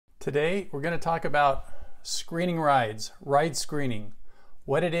Today we're going to talk about screening rides, ride screening,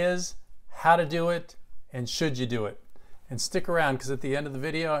 what it is, how to do it, and should you do it. And stick around because at the end of the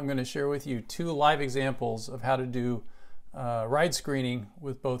video I'm going to share with you 2 live examples of how to do ride screening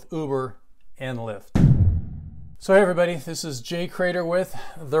with both Uber and Lyft. So hey everybody, this is Jay Cradeur with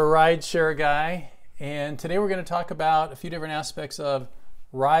the Rideshare Guy, and today we're going to talk about a few different aspects of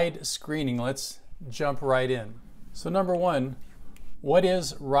ride screening. Let's jump right in. So number 1, what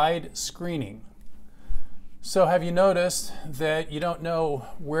is ride screening? So have you noticed that you don't know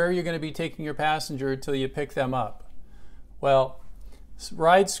where you're going to be taking your passenger until you pick them up? Well,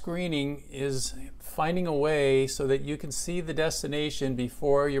 ride screening is finding a way so that you can see the destination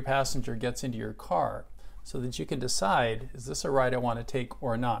before your passenger gets into your car, so that you can decide, is this a ride I want to take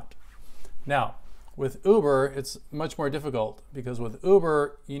or not? Now, with Uber, it's much more difficult because with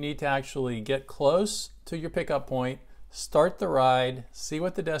Uber, you need to actually get close to your pickup point, start the ride, see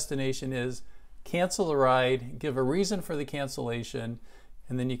what the destination is, cancel the ride, give a reason for the cancellation,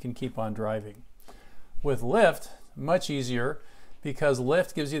 and then you can keep on driving. With Lyft, much easier because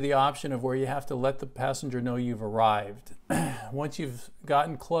Lyft gives you the option of where you have to let the passenger know you've arrived. Once you've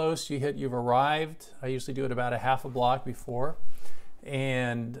gotten close, you hit you've arrived. I usually do it about a half a block before,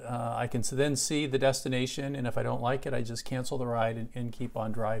 and I can then see the destination, and if I don't like it, I just cancel the ride and keep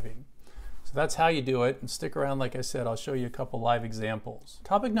on driving. So that's how you do it, and stick around. Like I said, I'll show you a couple live examples.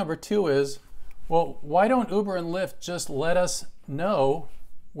 Topic number 2 is, well, why don't Uber and Lyft just let us know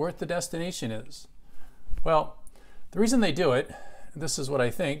where the destination is? Well, the reason they do it, this is what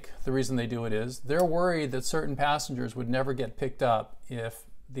I think the reason they do it is, they're worried that certain passengers would never get picked up if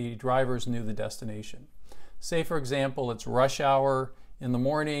the drivers knew the destination. Say, for example, it's rush hour in the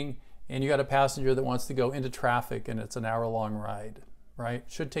morning, and you got a passenger that wants to go into traffic, and it's an hour-long ride. Right?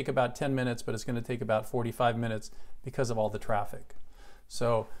 Should take about 10 minutes, but it's going to take about 45 minutes because of all the traffic.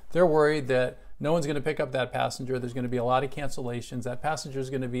 So they're worried that no one's going to pick up that passenger. There's going to be a lot of cancellations. That passenger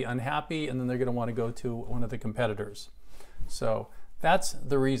is going to be unhappy, and then they're going to want to go to one of the competitors. So that's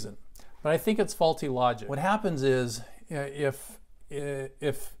the reason. But I think it's faulty logic. What happens is if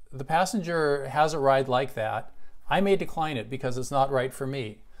the passenger has a ride like that, I may decline it because it's not right for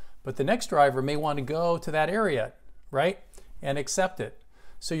me. But the next driver may want to go to that area, right? And accept it.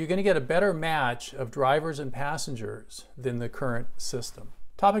 So you're going to get a better match of drivers and passengers than the current system.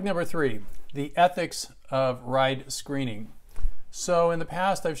 Topic number 3, the ethics of ride screening. So in the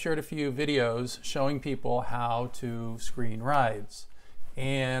past, I've shared a few videos showing people how to screen rides.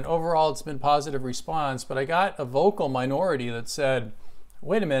 And overall, it's been positive response, but I got a vocal minority that said,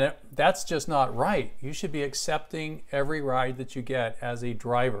 wait a minute, that's just not right. You should be accepting every ride that you get as a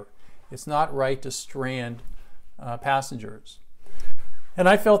driver. It's not right to strand passengers. And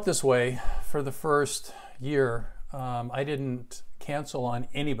I felt this way for the first year. I didn't cancel on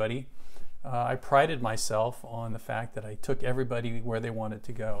anybody. I prided myself on the fact that I took everybody where they wanted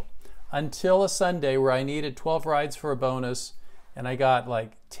to go. Until a Sunday where I needed 12 rides for a bonus, and I got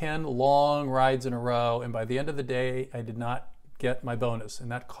like 10 long rides in a row, and by the end of the day, I did not get my bonus, and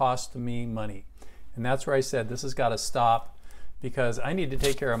that cost me money. And that's where I said, this has got to stop because I need to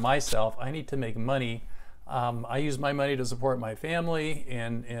take care of myself. I need to make money. I use my money to support my family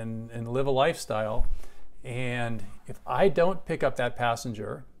and live a lifestyle. And if I don't pick up that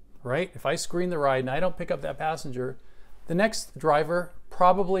passenger, right? If I screen the ride and I don't pick up that passenger, the next driver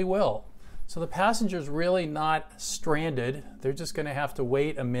probably will. So the passenger's really not stranded. They're just going to have to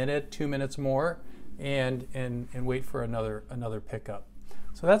wait a minute, 2 minutes more, and wait for another pickup.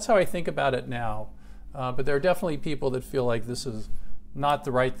 So that's how I think about it now. But there are definitely people that feel like this is not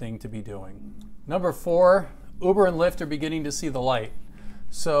the right thing to be doing. Number 4, Uber and Lyft are beginning to see the light.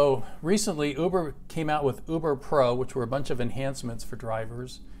 So recently, Uber came out with Uber Pro, which were a bunch of enhancements for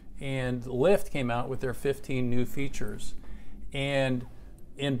drivers, and Lyft came out with their 15 new features. And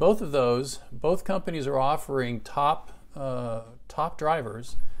in both of those, both companies are offering top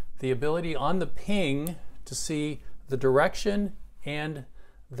drivers the ability on the ping to see the direction and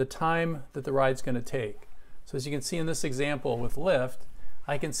the time that the ride's going to take. So as you can see in this example with Lyft,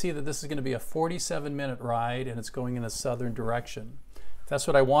 I can see that this is going to be a 47-minute ride and it's going in a southern direction. If that's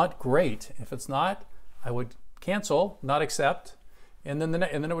what I want, great. If it's not, I would cancel, not accept, and then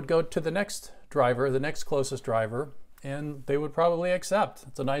it would go to the next driver, the next closest driver, and they would probably accept.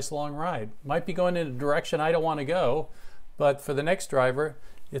 It's a nice long ride. Might be going in a direction I don't want to go, but for the next driver,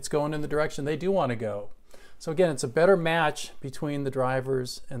 it's going in the direction they do want to go. So again, it's a better match between the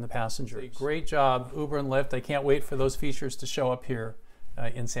drivers and the passengers. Great job, Uber and Lyft. I can't wait for those features to show up here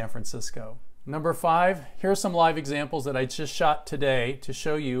in San Francisco. Number 5, here are some live examples that I just shot today to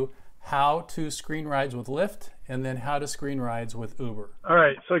show you how to screen rides with Lyft and then how to screen rides with Uber. All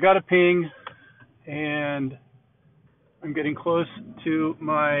right, so I got a ping and I'm getting close to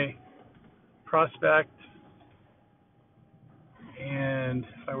my prospect, and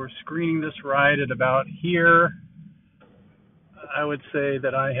if I were screening this ride at about here, I would say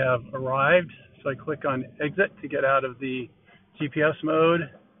that I have arrived. So I click on exit to get out of the GPS mode,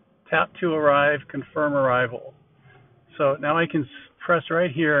 tap to arrive, confirm arrival. So now I can press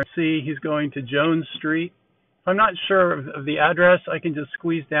right here and see he's going to Jones Street. If I'm not sure of the address, I can just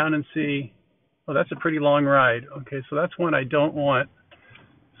squeeze down and see, oh, that's a pretty long ride. Okay, so that's one I don't want.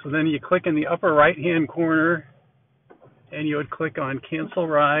 So then you click in the upper right-hand corner and you would click on cancel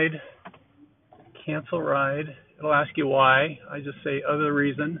ride, cancel ride. It'll ask you why. I just say other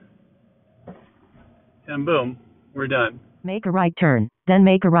reason, and boom, we're done. Make a right turn, then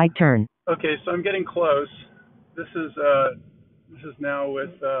make a right turn. Okay, so I'm getting close. This is now with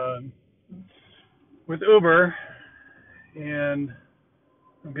Uber, and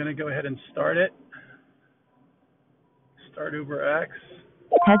I'm going to go ahead and start it. Start UberX.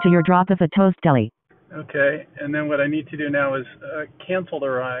 Head to your drop of a toast deli. Okay, and then what I need to do now is cancel the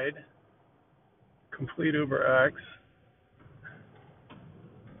ride. Complete UberX.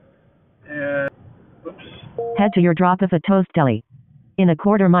 And, oops. Head to your drop of a toast deli. In a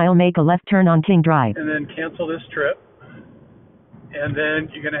quarter mile, make a left turn on King Drive. And then cancel this trip. And then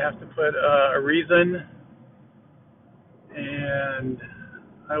you're going to have to put a reason. And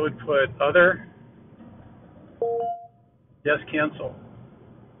I would put other. Yes, cancel.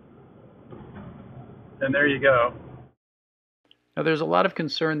 And there you go. Now there's a lot of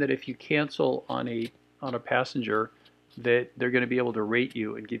concern that if you cancel on a passenger, that they're going to be able to rate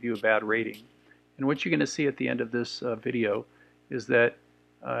you and give you a bad rating. And what you're going to see at the end of this video is that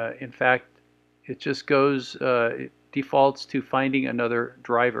in fact it just goes, it defaults to finding another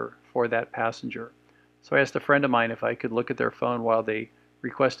driver for that passenger. So I asked a friend of mine if I could look at their phone while they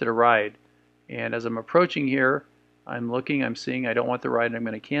requested a ride, and as I'm approaching here, I'm looking, I'm seeing I don't want the ride and I'm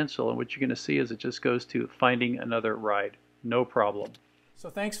going to cancel, and what you're going to see is it just goes to finding another ride. No problem. So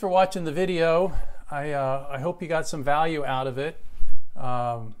thanks for watching the video. I hope you got some value out of it.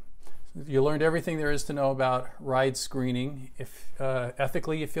 You learned everything there is to know about ride screening. If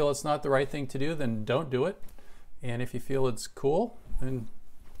ethically you feel it's not the right thing to do, then don't do it. And if you feel it's cool, then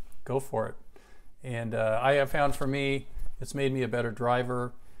go for it. And I have found for me, it's made me a better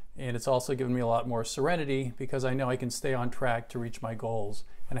driver, and it's also given me a lot more serenity because I know I can stay on track to reach my goals,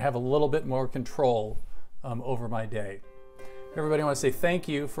 and I have a little bit more control over my day. Everybody, I want to say thank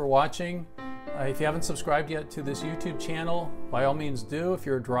you for watching. If you haven't subscribed yet to this YouTube channel, by all means do. If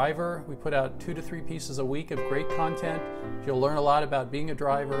you're a driver, we put out 2 to 3 pieces a week of great content. You'll learn a lot about being a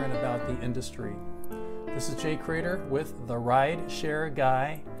driver and about the industry. This is Jay Cradeur with the Rideshare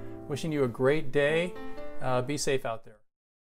Guy, wishing you a great day. Be safe out there.